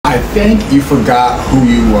I think you forgot who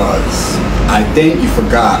you was. I think you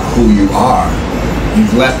forgot who you are.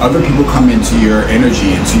 You've let other people come into your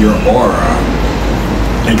energy, into your aura,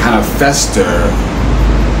 and kind of fester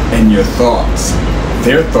in your thoughts.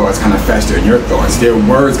 Their thoughts kind of fester in your thoughts. Their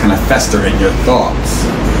words kind of fester in your thoughts.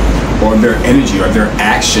 Or their energy or their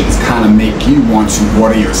actions kind of make you want to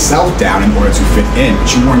water yourself down in order to fit in. But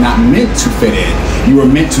you were not meant to fit in. You were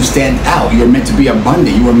meant to stand out. You were meant to be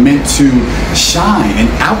abundant. You were meant to shine and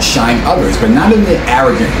outshine others, but not in the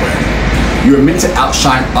arrogant way. You were meant to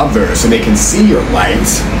outshine others so they can see your light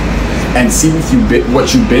and see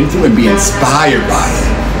what you've been through and be inspired by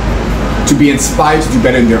it. To be inspired to do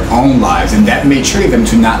better in their own lives, and that may trigger them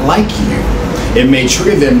to not like you. It may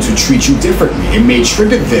trigger them to treat you differently. It may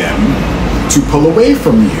trigger them to pull away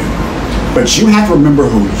from you. But you have to remember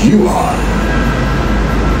who you are.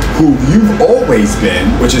 Who you've always been,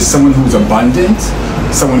 which is someone who's abundant,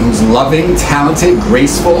 someone who's loving, talented,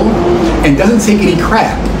 graceful, and doesn't take any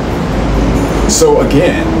crap. So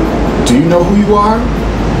again, do you know who you are?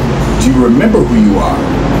 Do you remember who you are?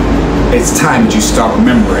 It's time that you start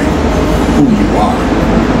remembering who you are.